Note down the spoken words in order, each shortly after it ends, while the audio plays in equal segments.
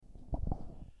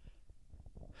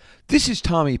This is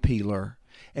Tommy Peeler,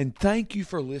 and thank you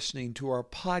for listening to our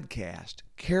podcast,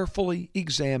 Carefully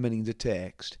Examining the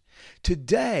Text.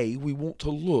 Today, we want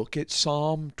to look at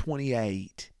Psalm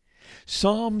 28.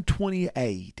 Psalm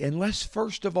 28, and let's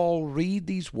first of all read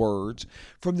these words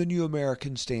from the New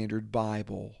American Standard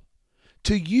Bible.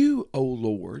 To you, O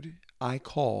Lord, I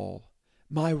call,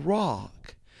 my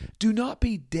rock. Do not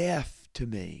be deaf to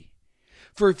me.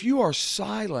 For if you are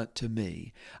silent to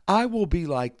me, I will be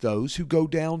like those who go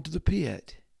down to the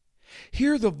pit.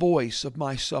 Hear the voice of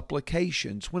my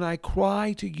supplications when I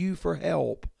cry to you for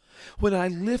help. When I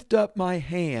lift up my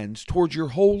hands toward your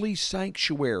holy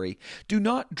sanctuary, do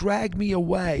not drag me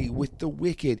away with the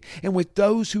wicked and with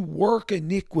those who work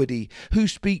iniquity, who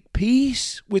speak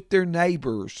peace with their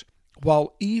neighbors,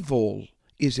 while evil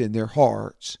is in their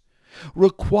hearts.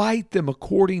 Requite them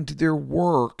according to their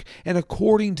work and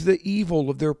according to the evil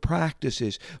of their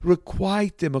practices.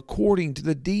 Requite them according to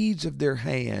the deeds of their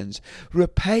hands.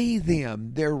 Repay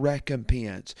them their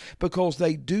recompense, because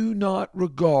they do not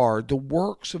regard the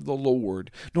works of the Lord,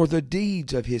 nor the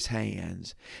deeds of his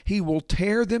hands. He will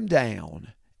tear them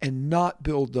down and not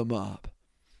build them up.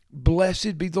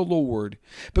 Blessed be the Lord,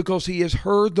 because he has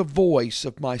heard the voice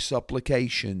of my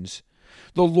supplications.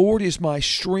 The Lord is my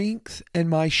strength and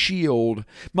my shield.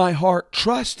 My heart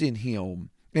trusts in him,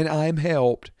 and I am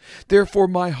helped. Therefore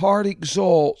my heart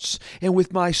exults, and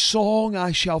with my song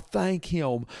I shall thank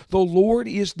him. The Lord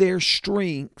is their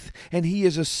strength, and he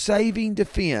is a saving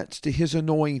defense to his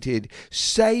anointed.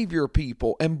 Save your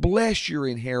people, and bless your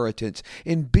inheritance,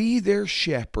 and be their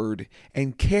shepherd,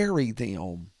 and carry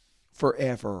them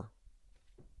forever.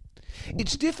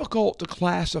 It's difficult to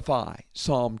classify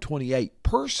Psalm 28.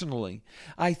 Personally,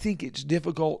 I think it's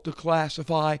difficult to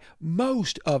classify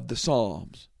most of the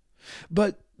Psalms.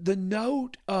 But the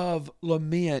note of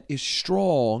lament is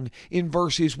strong in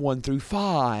verses 1 through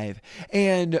 5,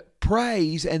 and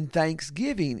praise and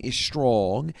thanksgiving is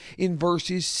strong in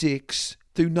verses 6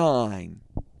 through 9.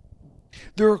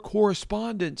 There are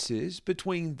correspondences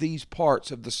between these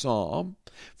parts of the psalm.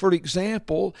 For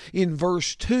example, in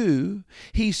verse 2,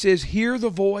 he says, hear the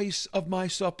voice of my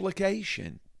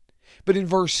supplication. But in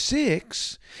verse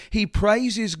 6, he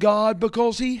praises God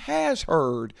because he has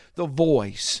heard the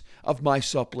voice of my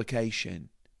supplication.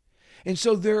 And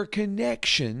so there are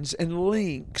connections and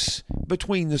links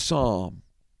between the psalm.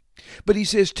 But he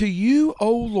says, to you,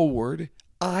 O Lord,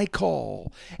 I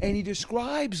call. And he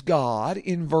describes God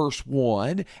in verse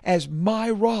 1 as my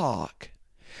rock.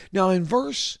 Now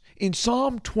in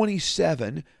Psalm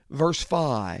 27, verse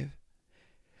 5,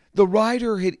 the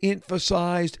writer had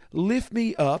emphasized, lift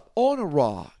me up on a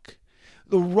rock.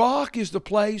 The rock is the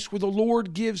place where the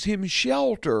Lord gives him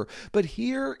shelter. But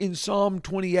here in Psalm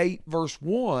 28, verse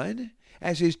 1,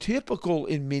 as is typical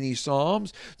in many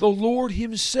psalms, the Lord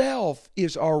himself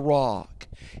is our rock.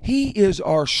 He is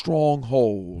our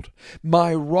stronghold.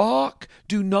 My rock,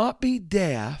 do not be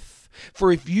deaf,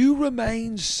 for if you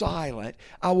remain silent,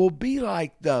 I will be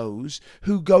like those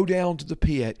who go down to the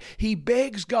pit. He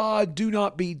begs God, do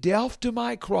not be deaf to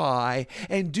my cry,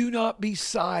 and do not be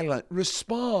silent.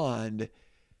 Respond.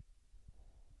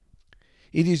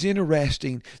 It is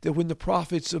interesting that when the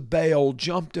prophets of Baal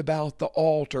jumped about the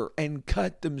altar and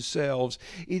cut themselves,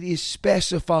 it is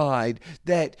specified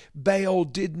that Baal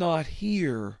did not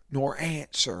hear nor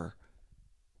answer.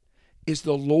 Is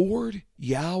the Lord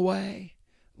Yahweh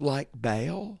like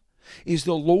Baal? Is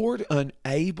the Lord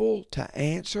unable to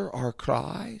answer our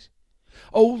cries?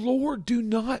 O Lord, do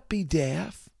not be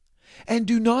deaf and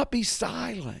do not be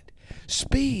silent.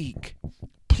 Speak,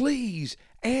 please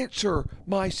answer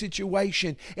my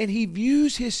situation. And he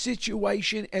views his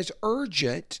situation as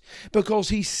urgent because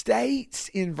he states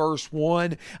in verse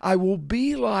 1, I will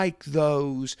be like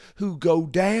those who go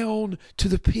down to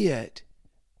the pit.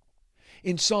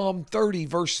 In Psalm 30,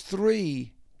 verse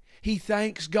 3, he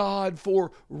thanks God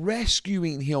for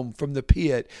rescuing him from the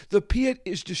pit. The pit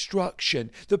is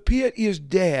destruction. The pit is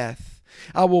death.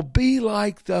 I will be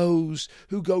like those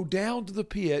who go down to the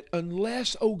pit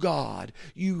unless, O God,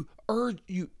 you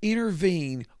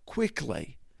intervene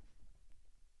quickly.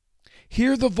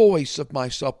 Hear the voice of my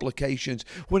supplications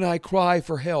when I cry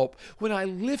for help, when I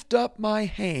lift up my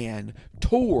hand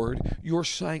toward your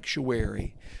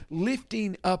sanctuary.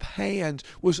 Lifting up hands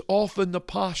was often the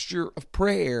posture of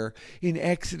prayer in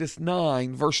Exodus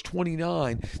 9, verse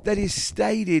 29. That is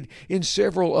stated in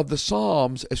several of the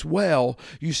Psalms as well.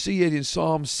 You see it in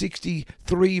Psalm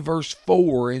 63, verse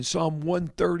 4, in Psalm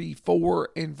 134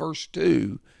 and verse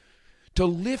 2. to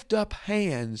lift up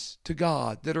hands to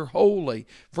God that are holy.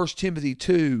 1 Timothy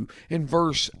 2 and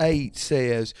verse 8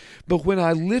 says, "But when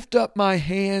I lift up my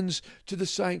hands to the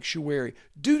sanctuary,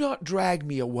 do not drag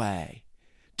me away.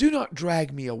 Do not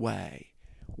drag me away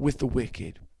with the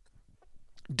wicked."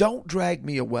 Don't drag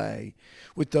me away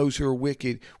with those who are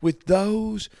wicked, with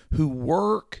those who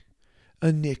work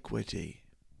iniquity.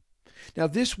 Now,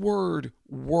 this word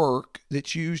work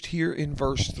that's used here in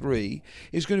verse 3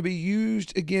 is going to be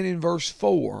used again in verse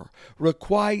 4.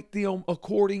 Requite them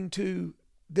according to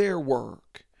their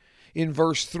work. In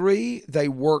verse 3, they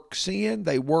work sin,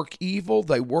 they work evil,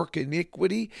 they work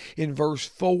iniquity. In verse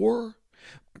 4,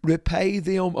 repay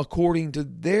them according to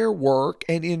their work.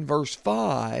 And in verse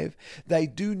 5, they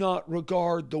do not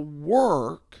regard the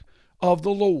work of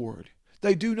the Lord.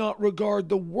 They do not regard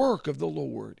the work of the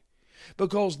Lord,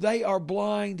 because they are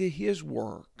blind to His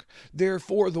work.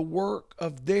 Therefore, the work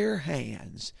of their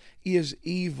hands is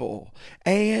evil.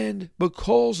 And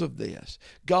because of this,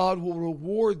 God will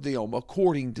reward them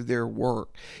according to their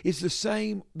work. It's the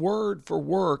same word for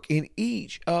work in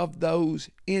each of those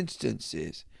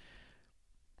instances.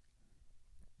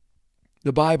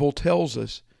 The Bible tells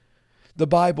us, the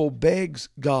Bible begs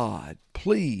God,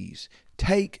 please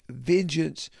take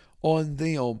vengeance on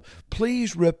them.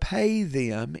 Please repay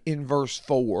them, in verse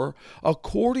 4,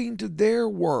 according to their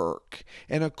work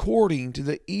and according to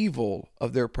the evil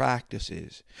of their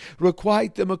practices.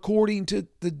 Requite them according to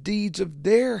the deeds of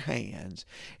their hands,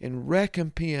 and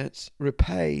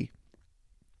repay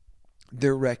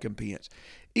their recompense.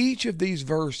 Each of these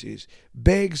verses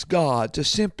begs God to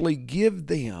simply give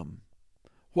them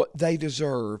what they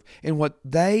deserve and what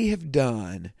they have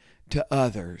done to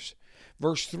others.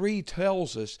 Verse 3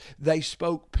 tells us they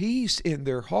spoke peace in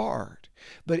their heart,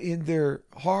 but in their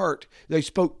heart, they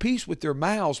spoke peace with their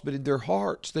mouths, but in their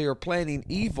hearts they are planning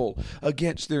evil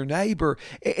against their neighbor.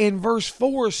 And verse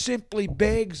 4 simply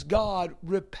begs God,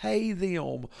 repay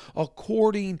them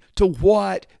according to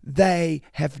what they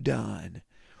have done.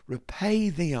 Repay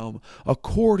them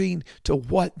according to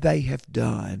what they have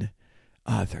done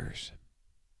others.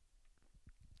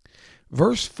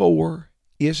 Verse 4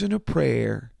 isn't a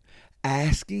prayer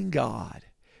asking God,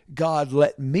 God,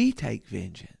 let me take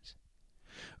vengeance.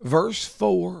 Verse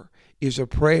 4 is a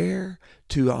prayer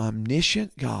to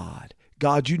omniscient God.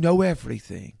 God, you know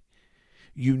everything.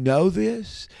 You know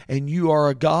this, and you are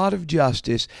a God of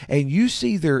justice, and you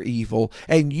see their evil,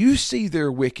 and you see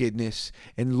their wickedness.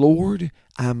 And Lord,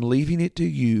 I'm leaving it to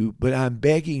you, but I'm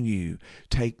begging you,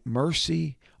 take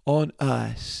mercy on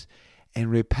us and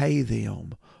repay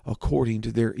them according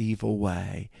to their evil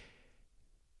way.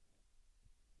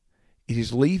 It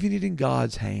is leaving it in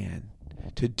God's hand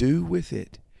to do with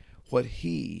it what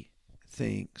He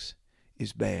thinks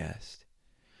is best.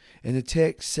 And the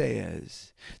text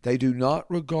says, they do not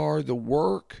regard the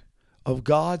work of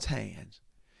God's hands.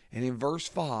 And in verse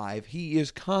 5, he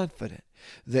is confident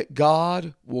that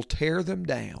God will tear them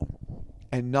down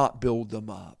and not build them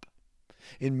up.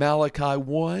 In Malachi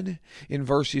 1, in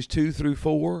verses 2 through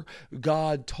 4,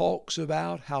 God talks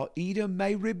about how Edom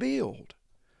may rebuild,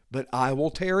 but I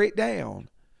will tear it down,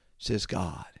 says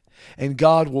God. And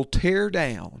God will tear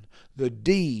down the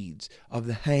deeds of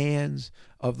the hands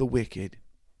of the wicked.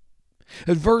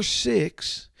 And verse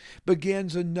 6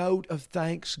 begins a note of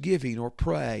thanksgiving or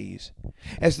praise.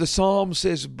 As the psalm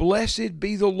says, blessed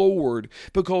be the Lord,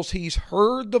 because He's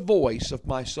heard the voice of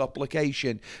my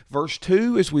supplication. Verse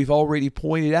 2, as we've already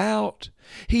pointed out,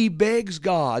 he begs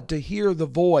God to hear the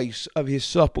voice of his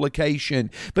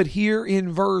supplication. But here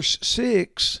in verse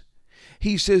 6,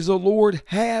 he says, the Lord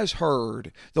has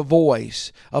heard the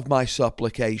voice of my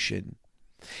supplication.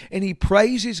 And he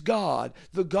praises God,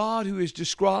 the God who is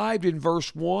described in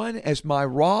verse 1 as my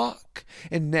rock.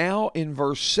 And now in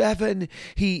verse 7,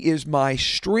 He is my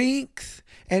strength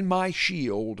and my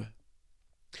shield.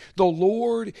 The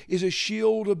Lord is a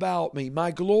shield about me, my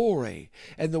glory,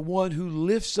 and the one who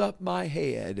lifts up my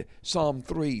head, Psalm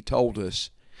 3 told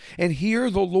us. And here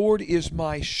the Lord is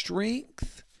my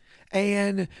strength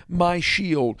and my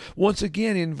shield. Once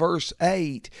again in verse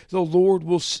 8, the Lord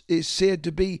is said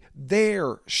to be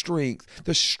their strength,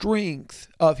 the strength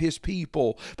of His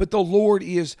people. But the Lord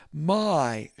is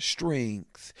my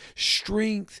strength.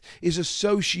 Strength is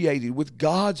associated with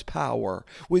God's power,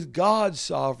 with God's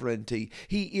sovereignty.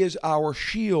 He is our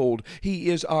shield. He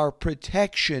is our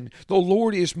protection. The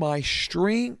Lord is my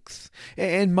strength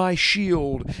and my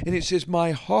shield. And it says,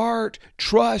 my heart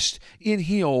trusts in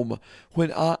Him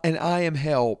and I am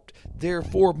helped.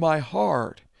 Therefore my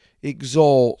heart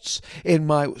exalts, and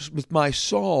with my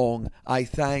song I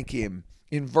thank Him.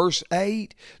 In verse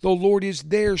 8, the Lord is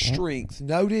their strength.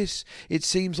 Notice it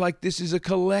seems like this is a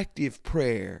collective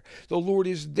prayer. The Lord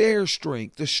is their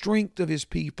strength, the strength of His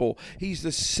people. He's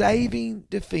the saving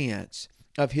defense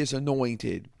of His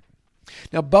anointed.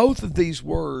 Now, both of these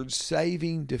words,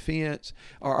 saving, defense,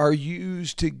 are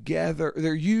used together.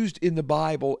 They're used in the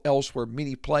Bible elsewhere,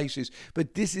 many places,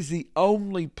 but this is the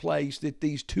only place that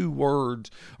these two words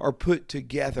are put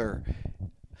together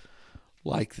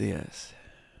like this.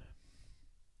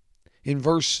 In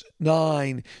verse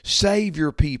 9, save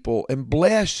your people and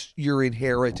bless your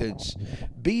inheritance.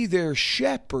 Be their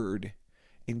shepherd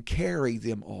and carry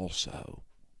them also.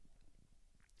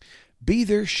 Be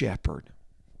their shepherd.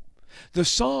 The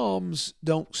Psalms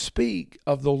don't speak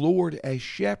of the Lord as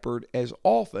shepherd as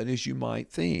often as you might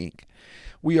think.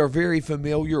 We are very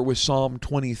familiar with Psalm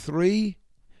 23.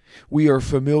 We are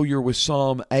familiar with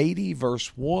Psalm 80,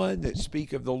 verse 1, that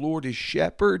speak of the Lord as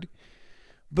shepherd.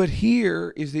 But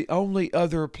here is the only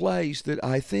other place that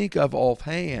I think of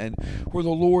offhand where the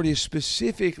Lord is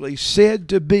specifically said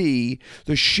to be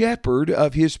the shepherd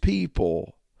of His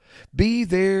people. Be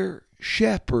their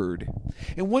shepherd.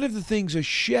 And one of the things a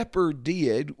shepherd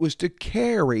did was to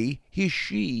carry his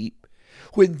sheep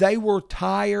when they were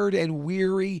tired and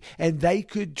weary and they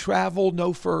could travel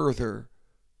no further.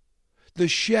 The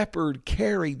shepherd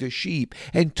carried the sheep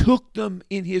and took them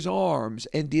in his arms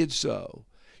and did so.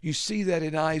 You see that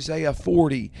in Isaiah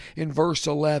 40 in verse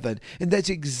 11. And that's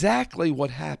exactly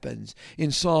what happens in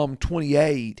Psalm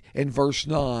 28 and verse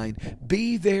 9.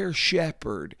 Be their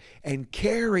shepherd and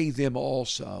carry them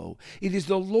also. It is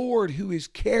the Lord who is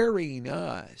carrying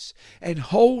us and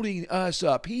holding us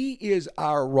up. He is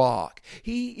our rock.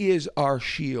 He is our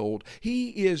shield. He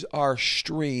is our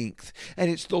strength.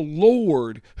 And it's the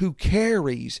Lord who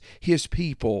carries His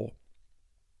people.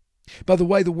 By the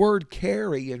way, the word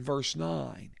carry in verse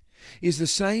 9 is the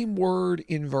same word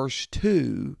in verse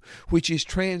 2, which is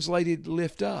translated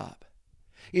lift up.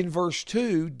 In verse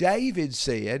 2, David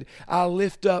said, I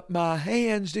lift up my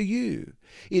hands to you.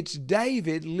 It's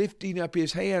David lifting up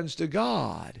his hands to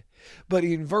God. But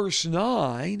in verse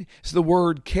 9, the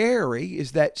word carry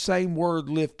is that same word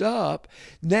lift up.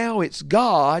 Now it's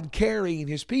God carrying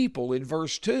His people. In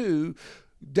verse 2,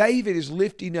 David is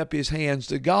lifting up his hands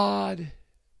to God.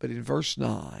 But in verse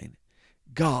 9,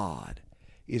 God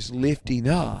is lifting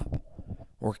up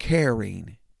or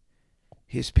carrying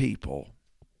His people.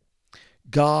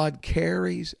 God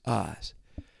carries us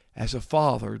as a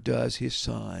father does his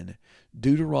son.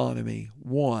 Deuteronomy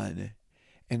 1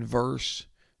 and verse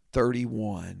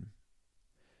 31.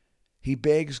 He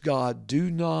begs God,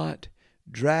 do not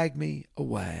drag me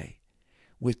away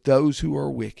with those who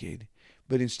are wicked.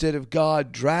 But instead of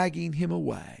God dragging him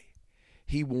away,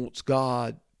 he wants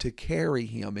God to carry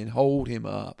him and hold him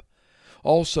up.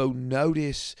 Also,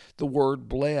 notice the word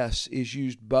bless is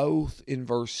used both in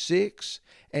verse 6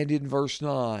 and in verse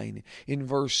 9. In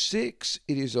verse 6,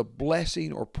 it is a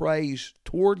blessing or praise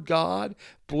toward God.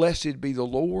 Blessed be the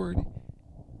Lord.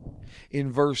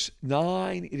 In verse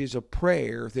 9, it is a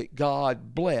prayer that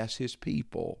God bless His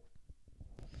people.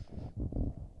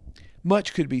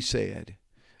 Much could be said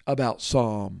about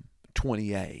Psalm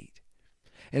 28,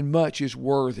 and much is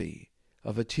worthy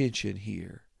of attention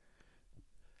here.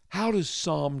 How does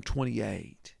Psalm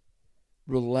 28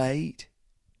 relate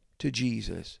to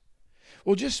Jesus?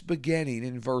 Well, just beginning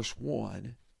in verse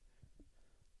 1,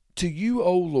 to you,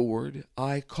 O Lord,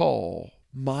 I call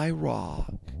my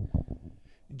rock.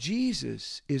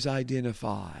 Jesus is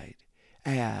identified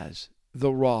as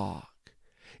the rock.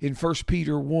 In 1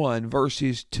 Peter 1,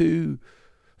 verses 2,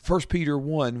 1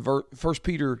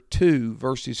 Peter 2,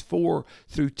 verses 4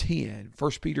 through 10.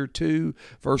 1 Peter 2,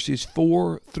 verses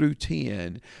 4 through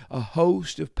 10. A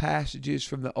host of passages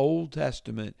from the Old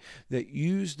Testament that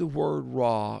use the word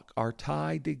rock are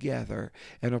tied together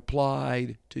and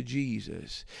applied to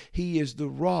Jesus. He is the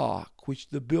rock which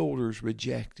the builders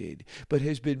rejected, but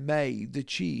has been made the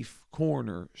chief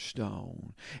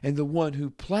cornerstone. And the one who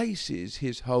places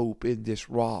his hope in this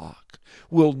rock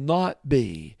will not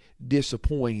be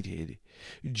disappointed.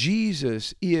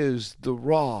 Jesus is the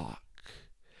rock.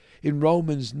 In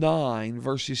Romans 9,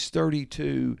 verses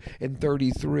 32 and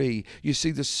 33, you see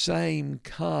the same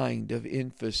kind of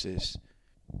emphasis.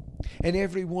 And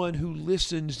everyone who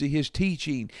listens to His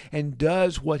teaching and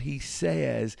does what He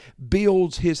says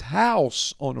builds his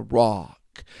house on a rock.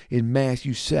 In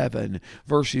Matthew 7,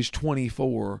 verses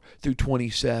 24 through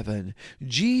 27,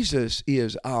 Jesus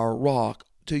is our rock.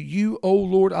 To you, O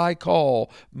Lord, I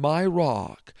call, my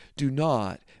rock. Do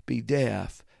not be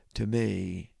deaf to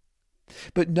me.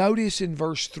 But notice in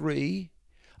verse 3,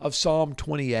 of Psalm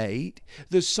 28,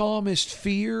 the psalmist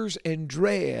fears and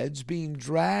dreads being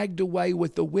dragged away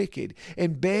with the wicked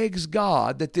and begs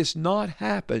God that this not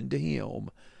happen to him.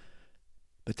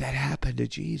 But that happened to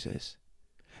Jesus.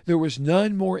 There was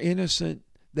none more innocent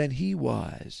than he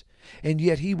was, and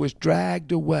yet he was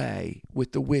dragged away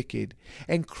with the wicked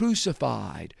and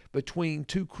crucified between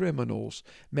two criminals,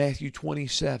 Matthew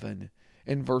 27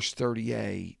 and verse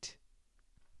 38.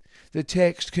 The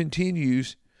text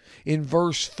continues in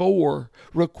verse 4,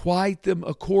 requite them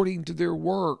according to their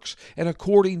works and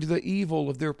according to the evil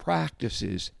of their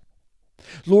practices.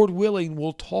 Lord willing,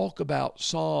 we'll talk about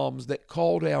psalms that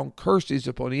call down curses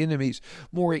upon enemies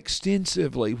more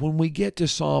extensively when we get to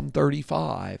Psalm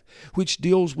 35, which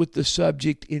deals with the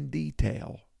subject in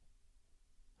detail.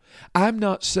 I'm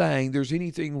not saying there's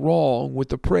anything wrong with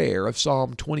the prayer of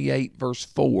Psalm 28 verse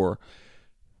 4,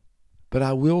 but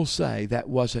I will say that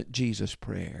wasn't Jesus'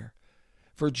 prayer.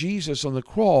 For Jesus on the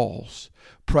cross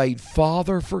prayed,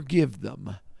 Father, forgive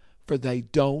them, for they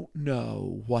don't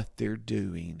know what they're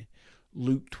doing.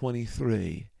 Luke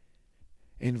 23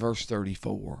 in verse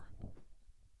 34.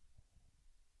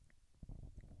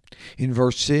 In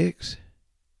verse 6,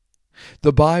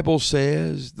 the Bible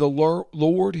says, the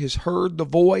Lord has heard the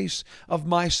voice of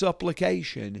my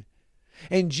supplication.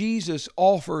 And Jesus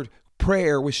offered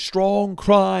prayer with strong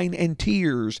crying and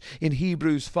tears in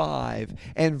Hebrews 5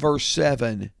 and verse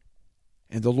 7.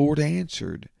 And the Lord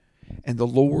answered, and the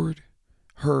Lord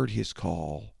heard his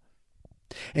call.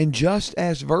 And just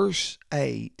as verse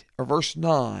 8 or verse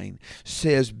 9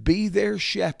 says, be their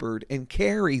shepherd and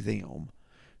carry them,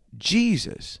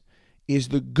 Jesus is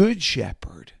the good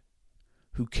shepherd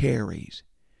who carries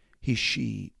his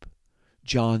sheep.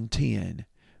 John 10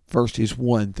 verses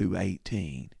 1 through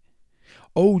 18.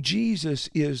 Oh, Jesus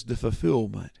is the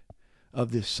fulfillment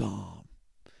of this psalm.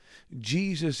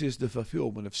 Jesus is the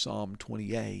fulfillment of Psalm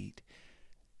 28.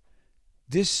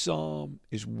 This psalm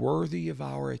is worthy of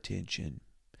our attention.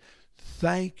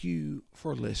 Thank you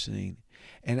for listening,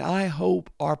 and I hope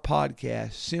our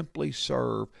podcast simply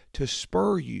serve to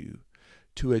spur you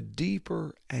to a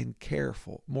deeper and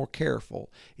more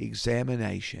careful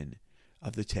examination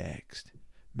of the text.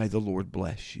 May the Lord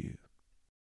bless you.